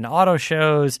events and auto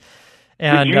shows.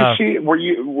 And, did you see?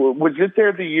 Was it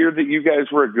there the year that you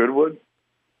guys were at Goodwood?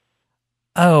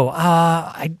 No,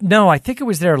 I think it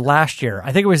was there last year.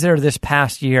 I think it was there this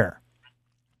past year.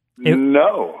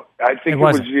 No, I think it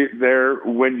was there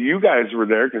when you guys were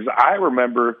there, because I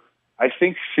remember, I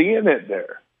think, seeing it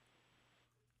there.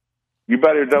 You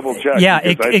better double check. Yeah,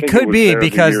 it could be,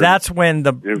 because that's when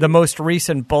the most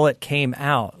recent Bullitt came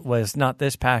out, was not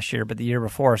this past year, but the year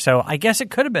before. So I guess it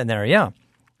could have been there, yeah.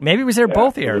 Maybe it was there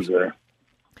both years. It was there.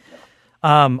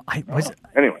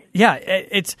 Anyway. Yeah,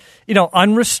 it's,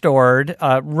 unrestored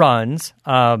runs,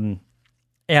 and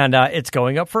it's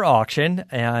going up for auction,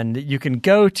 and you can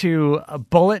go to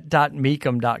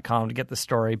bullitt.mecum.com to get the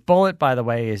story. Bullitt, by the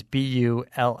way, is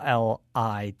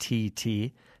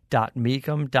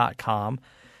BULLITT.mecum.com,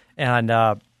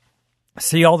 and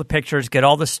see all the pictures, get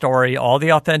all the story, all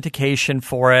the authentication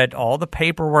for it, all the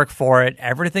paperwork for it.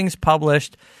 Everything's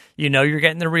published. You're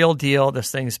getting the real deal. This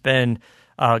thing's been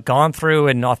gone through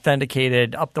and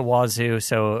authenticated up the wazoo.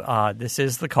 So this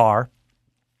is the car.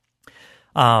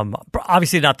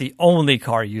 Obviously not the only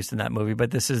car used in that movie, but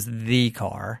this is the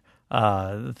car.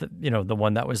 The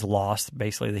one that was lost,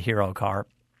 basically the hero car.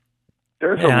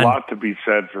 There's a lot to be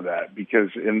said for that, because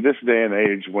in this day and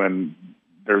age, when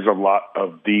there's a lot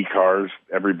of D cars,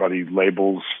 everybody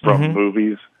labels from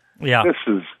movies. Yeah, this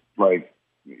is like,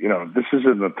 this is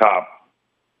in the top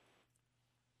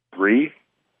 3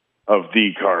 of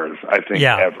D cars, I think,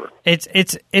 ever.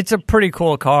 It's a pretty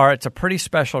cool car. It's a pretty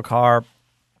special car.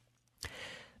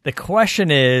 The question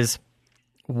is,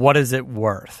 what is it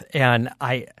worth? And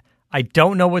I I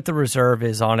don't know what the reserve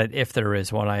is on it, if there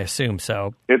is one. I assume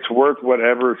so. It's worth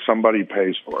whatever somebody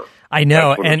pays for it. I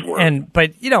know,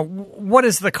 but what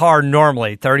is the car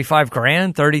normally?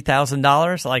 $35,000,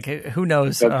 $30,000? Like, who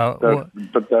knows? But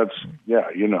that's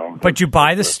But you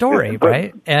buy the story,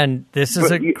 right? And this is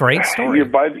a great story.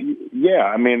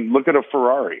 I mean, look at a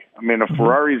Ferrari. I mean, a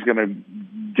Ferrari is going to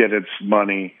get its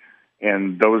money,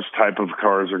 and those type of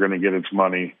cars are going to get its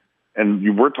money.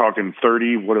 And we're talking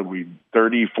 40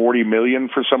 million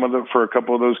for a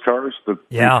couple of those cars, the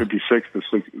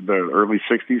 356, the early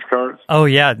 60s cars. Oh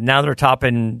yeah, now they're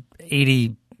topping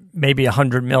 80, maybe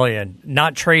 100 million.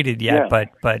 Not traded yet,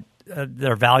 but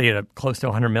they're valued at close to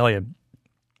 100 million.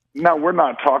 Now we're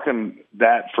not talking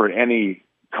that for any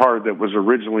car that was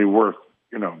originally worth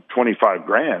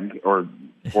 $25,000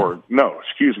 or no,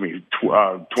 excuse me,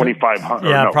 $2,500.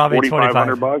 Yeah, no, probably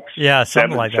 $4,500. Yeah,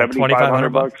 something like that.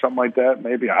 $7,500, something like that.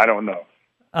 Maybe, I don't know.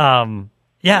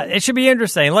 Yeah, it should be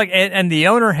interesting. Look, and the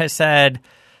owner has said,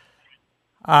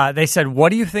 they said,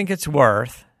 "What do you think it's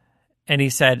worth?" And he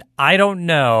said, "I don't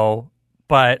know,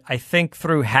 but I think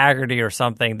through Hagerty or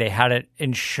something, they had it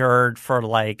insured for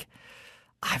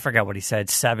I forgot what he said,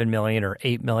 $7 million or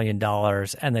 $8 million."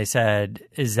 And they said,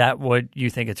 "Is that what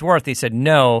you think it's worth?" He said,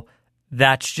 "No,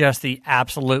 that's just the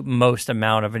absolute most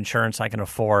amount of insurance I can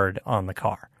afford on the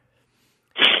car."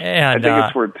 And I think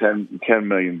it's worth $10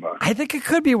 million. I think it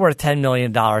could be worth $10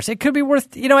 million. It could be worth,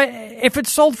 if it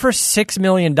sold for $6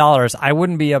 million, I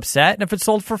wouldn't be upset. And if it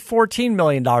sold for $14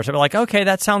 million, I'd be like, okay,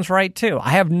 that sounds right too. I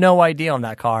have no idea on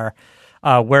that car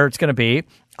where it's going to be.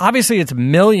 Obviously, it's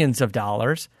millions of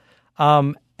dollars.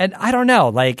 And I don't know,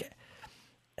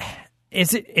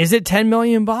 is it $10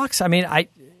 million? I mean,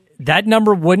 that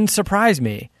number wouldn't surprise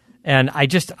me. And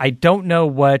I don't know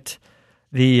what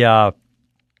the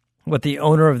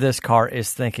owner of this car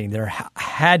is thinking. There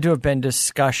had to have been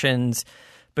discussions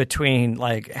between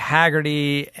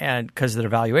Hagerty and because of their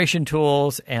valuation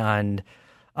tools and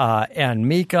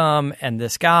Mecum and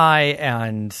this guy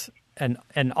and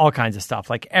all kinds of stuff.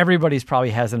 Everybody's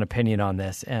probably has an opinion on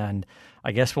this, and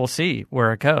I guess we'll see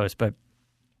where it goes. But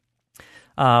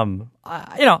I'll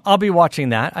be watching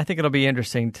that. I think it'll be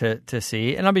interesting to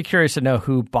see, and I'll be curious to know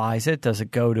who buys it. Does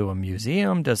it go to a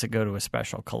museum? Does it go to a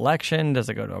special collection? Does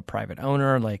it go to a private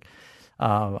owner?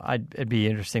 It'd be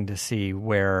interesting to see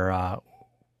where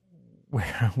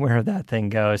that thing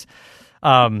goes.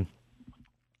 But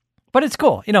it's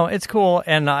cool. It's cool,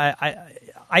 and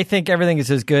I think everything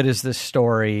is as good as the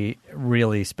story.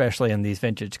 Really, especially in these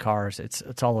vintage cars,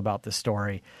 it's all about the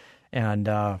story,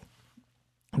 and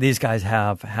these guys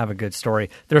have a good story.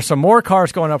 There's some more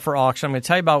cars going up for auction. I'm going to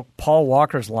tell you about Paul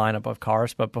Walker's lineup of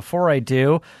cars, but before I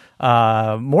do,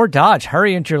 more Dodge.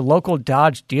 Hurry into your local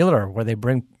Dodge dealer where they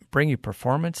bring you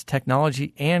performance,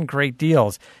 technology, and great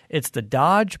deals. It's the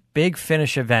Dodge Big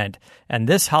Finish event. And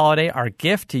this holiday, our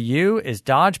gift to you is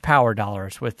Dodge Power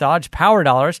Dollars. With Dodge Power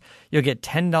Dollars, you'll get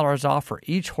 $10 off for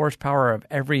each horsepower of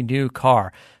every new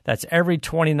car. That's every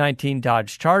 2019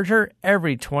 Dodge Charger,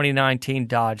 every 2019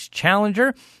 Dodge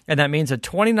Challenger, and that means a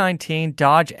 2019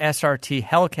 Dodge SRT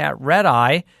Hellcat Red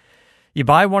Eye. You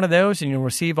buy one of those and you'll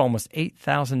receive almost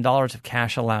 $8,000 of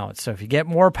cash allowance. So if you get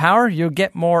more power, you'll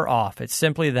get more off. It's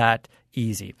simply that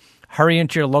easy. Hurry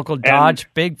into your local Dodge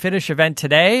Big Finish event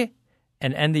today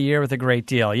and end the year with a great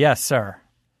deal. Yes, sir.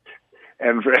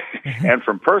 And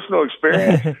from personal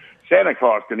experience, Santa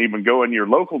Claus can even go in your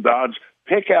local Dodge,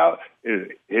 pick out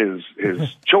his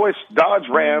choice Dodge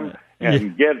Ram,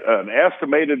 and get an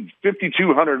estimated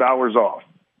 $5,200 off.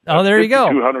 Oh, there you go.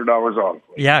 $200 off.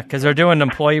 Yeah, because they're doing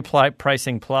employee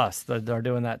pricing plus. They're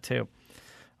doing that too.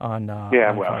 I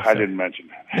didn't mention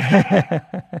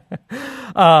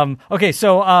that. Okay,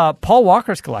 so Paul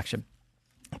Walker's collection.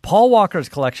 Paul Walker's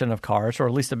collection of cars, or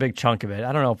at least a big chunk of it.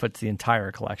 I don't know if it's the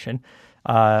entire collection.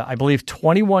 I believe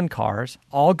 21 cars,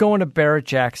 all going to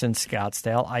Barrett-Jackson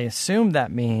Scottsdale. I assume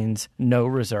that means no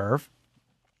reserve.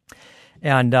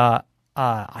 And I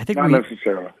think not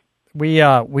necessarily.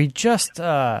 We just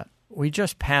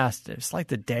passed. It's like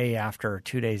the day after,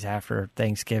 2 days after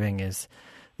Thanksgiving is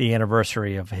the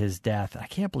anniversary of his death. I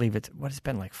can't believe it's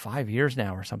been like 5 years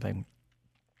now or something.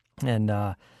 And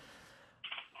a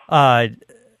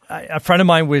friend of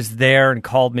mine was there and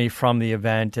called me from the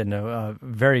event, and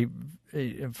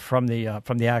from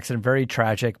the accident, very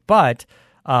tragic. But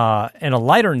in a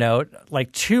lighter note,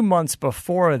 like 2 months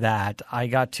before that, I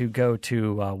got to go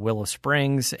to Willow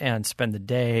Springs and spend the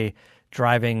day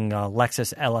driving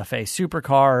Lexus LFA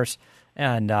supercars.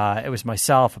 And it was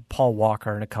myself, Paul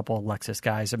Walker, and a couple of Lexus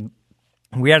guys. And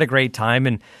we had a great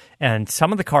time. And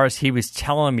some of the cars he was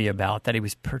telling me about that he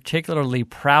was particularly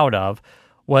proud of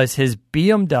was his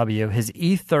BMW, his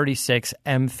E36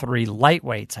 M3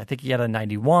 lightweights. I think he had a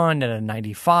 91 and a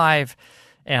 95,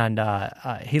 and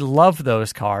he loved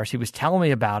those cars. He was telling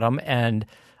me about them, and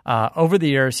over the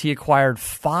years, he acquired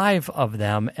 5 of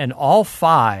them, and all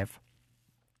 5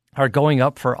 are going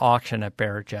up for auction at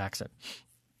Barrett-Jackson.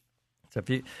 So if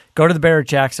you go to the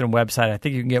Barrett-Jackson website, I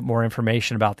think you can get more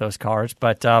information about those cars.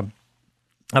 But a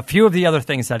few of the other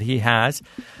things that he has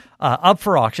up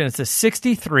for auction, it's a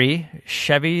 63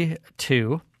 Chevy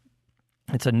 2.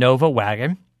 It's a Nova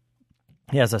wagon.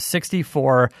 He has a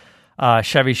 64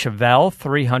 Chevy Chevelle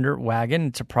 300 wagon.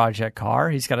 It's a project car.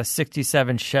 He's got a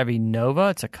 67 Chevy Nova.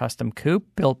 It's a custom coupe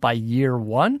built by Year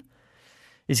One.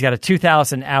 He's got a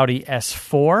 2000 Audi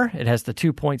S4. It has the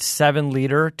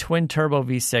 2.7-liter twin-turbo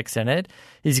V6 in it.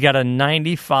 He's got a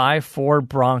 95 Ford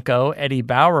Bronco Eddie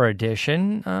Bauer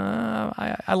edition.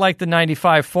 I like the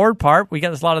 95 Ford part. We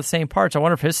got a lot of the same parts. I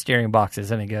wonder if his steering box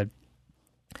is any good.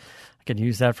 I could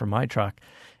use that for my truck.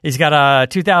 He's got a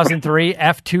 2003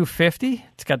 F250.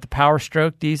 It's got the Power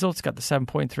Stroke diesel. It's got the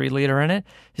 7.3-liter in it.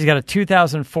 He's got a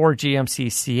 2004 GMC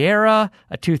Sierra,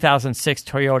 a 2006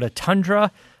 Toyota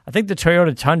Tundra. I think the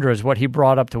Toyota Tundra is what he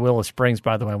brought up to Willow Springs,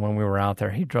 by the way, when we were out there.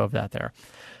 He drove that there.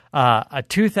 A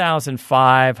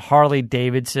 2005 Harley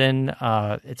Davidson.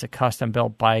 It's a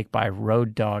custom-built bike by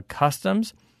Road Dog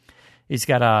Customs. He's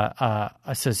got a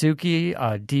Suzuki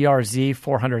DRZ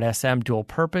 400 SM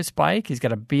dual-purpose bike. He's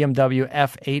got a BMW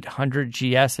F800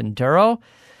 GS Enduro.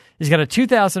 He's got a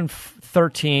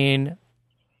 2013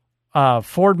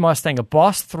 Ford Mustang, a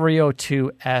Boss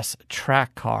 302S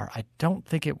track car. I don't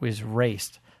think it was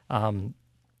raced. I'm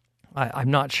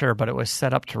not sure, but it was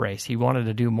set up to race. He wanted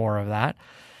to do more of that.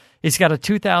 He's got a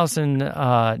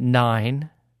 2009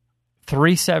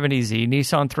 370Z,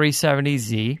 Nissan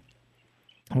 370Z,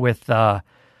 with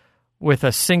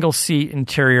a single-seat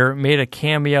interior, made a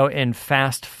cameo in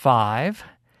Fast 5.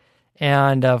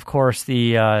 And, of course,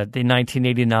 the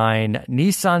 1989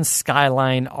 Nissan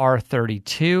Skyline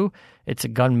R32. It's a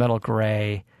gunmetal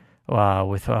gray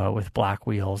with black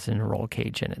wheels and a roll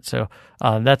cage in it. So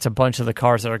that's a bunch of the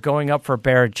cars that are going up for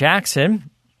Barrett-Jackson.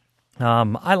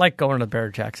 I like going to the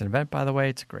Barrett-Jackson event, by the way.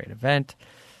 It's a great event.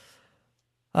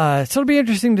 So it'll be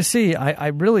interesting to see. I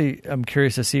really am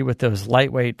curious to see what those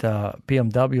lightweight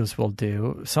BMWs will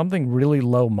do. Something really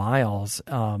low miles,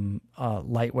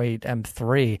 lightweight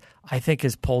M3, I think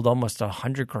has pulled almost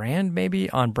 $100,000 maybe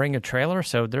on Bring a Trailer.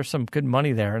 So there's some good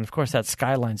money there. And of course, that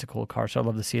Skyline's a cool car. So I'd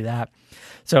love to see that.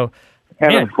 So,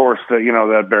 and of course,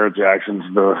 that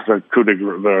Barrett-Jackson's the coup de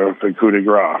grace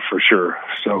for sure.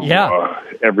 So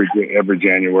every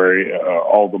January,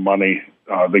 all the money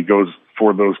that goes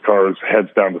for those cars heads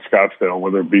down to Scottsdale,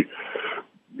 whether it be,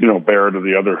 Barrett or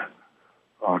the other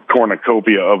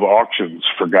cornucopia of auctions,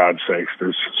 for God's sakes.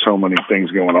 There's so many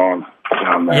things going on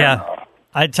down there. Yeah.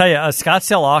 I tell you,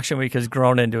 Scottsdale Auction Week has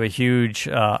grown into a huge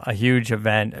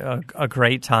event, a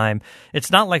great time.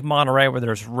 It's not like Monterey where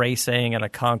there's racing and a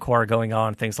concours going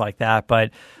on, things like that.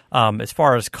 But as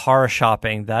far as car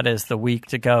shopping, that is the week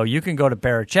to go. You can go to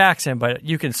Barrett-Jackson, but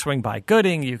you can swing by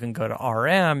Gooding. You can go to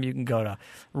RM. You can go to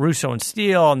Russo and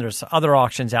Steele, and there's other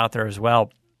auctions out there as well.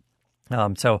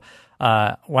 So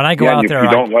when I go out there,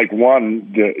 if you don't like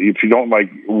one, if you don't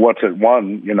like what's at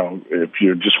one, if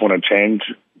you just want to change,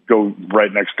 go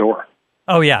right next door.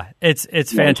 Oh yeah, it's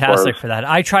fantastic for that.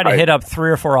 I try to hit up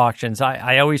 3 or 4 auctions.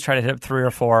 I always try to hit up 3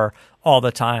 or 4 all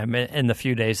the time in the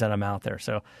few days that I'm out there.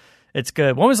 So it's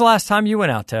good. When was the last time you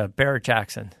went out to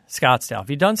Barrett-Jackson, Scottsdale? Have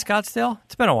you done Scottsdale?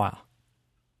 It's been a while.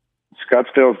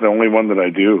 Scottsdale is the only one that I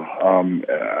do.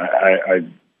 I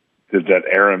did that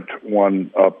errant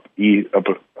one up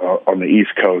on the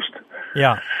East Coast.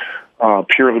 Yeah.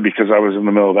 Purely because I was in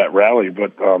the middle of that rally.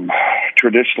 But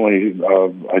traditionally,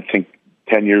 I think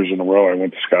 10 years in a row I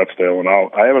went to Scottsdale, and I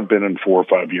haven't been in 4 or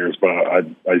 5 years, but I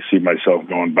see myself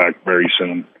going back very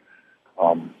soon.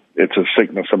 It's a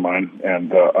sickness of mine,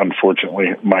 and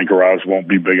unfortunately, my garage won't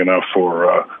be big enough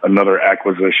for another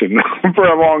acquisition for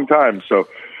a long time. So,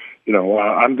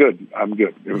 I'm good.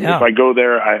 If I go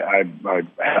there, I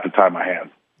have to tie my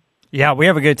hands. Yeah, we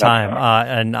have a good time,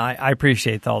 and I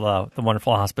appreciate all the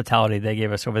wonderful hospitality they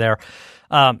gave us over there.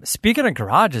 Speaking of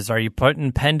garages, are you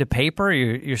putting pen to paper?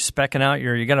 You're specking out.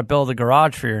 You're going to build a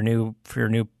garage for your new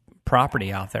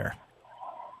property out there.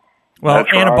 Well,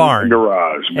 Metron and a barn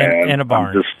garage, man, and a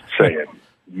barn. I'm just saying,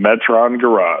 Metron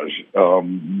Garage.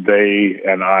 They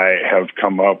and I have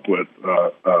come up with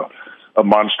a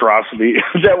monstrosity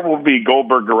that will be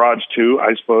Goldberg Garage 2,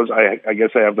 I suppose. I guess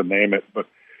I have to name it, but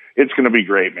it's going to be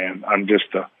great, man. I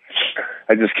just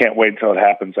can't wait till it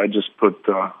happens. I just put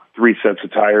 3 sets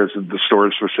of tires at the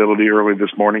storage facility early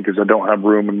this morning because I don't have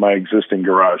room in my existing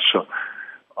garage. So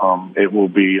it will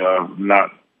be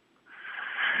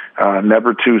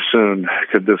never too soon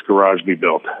could this garage be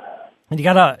built. And you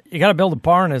gotta build a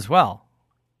barn as well,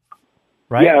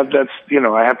 right? Yeah, that's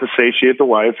I have to satiate the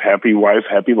wife, happy life,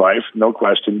 no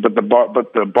question. But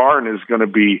the barn is going to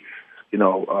be a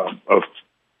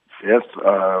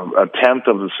tenth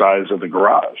of the size of the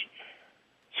garage,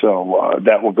 so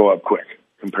that will go up quick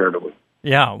comparatively.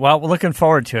 Yeah, well, we're looking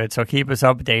forward to it. So keep us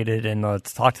updated, and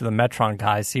let's talk to the Metron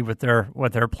guys, see what their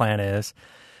plan is.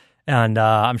 And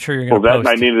I'm sure you're going to post.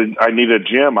 I need a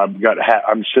gym.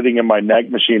 I'm sitting in my neck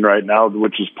machine right now,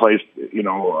 which is placed,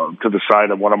 to the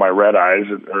side of one of my red eyes,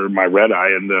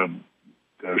 and the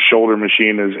shoulder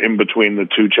machine is in between the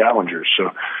two Challengers.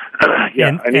 So,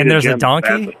 yeah. And there's a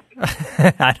donkey.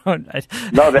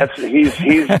 No, he's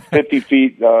 50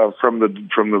 feet from the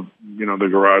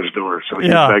garage door, so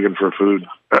he's begging for food.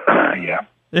 Yeah.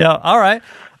 Yeah. All right,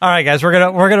 guys. We're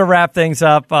gonna wrap things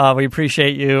up. We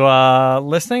appreciate you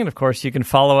listening, and of course, you can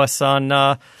follow us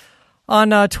on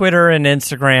Twitter and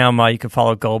Instagram. You can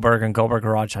follow Goldberg and Goldberg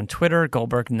Garage on Twitter,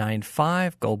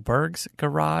 Goldberg95, Goldberg's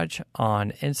Garage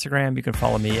on Instagram. You can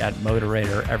follow me at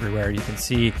Motorator everywhere. You can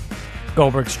see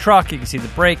Goldberg's truck. You can see the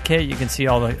brake kit. You can see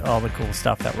all the cool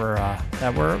stuff that we're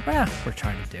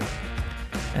trying to do.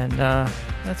 And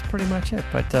that's pretty much it.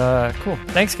 But cool.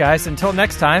 Thanks, guys. Until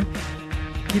next time.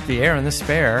 Keep the air in the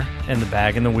spare and the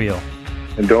bag in the wheel.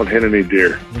 And don't hit any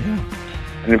deer. Yeah.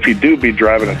 And if you do, be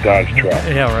driving a Dodge truck.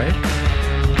 Yeah, right.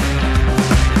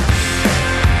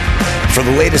 For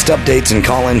the latest updates and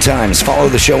call-in times, follow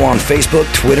the show on Facebook,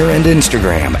 Twitter, and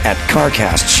Instagram at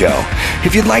CarCast Show.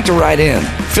 If you'd like to write in,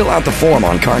 fill out the form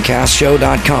on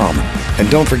CarCastShow.com. And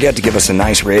don't forget to give us a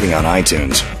nice rating on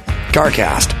iTunes.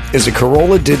 CarCast is a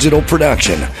Corolla Digital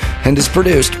production and is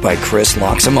produced by Chris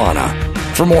Loxamana.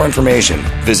 For more information,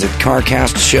 visit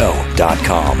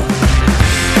CarCastShow.com.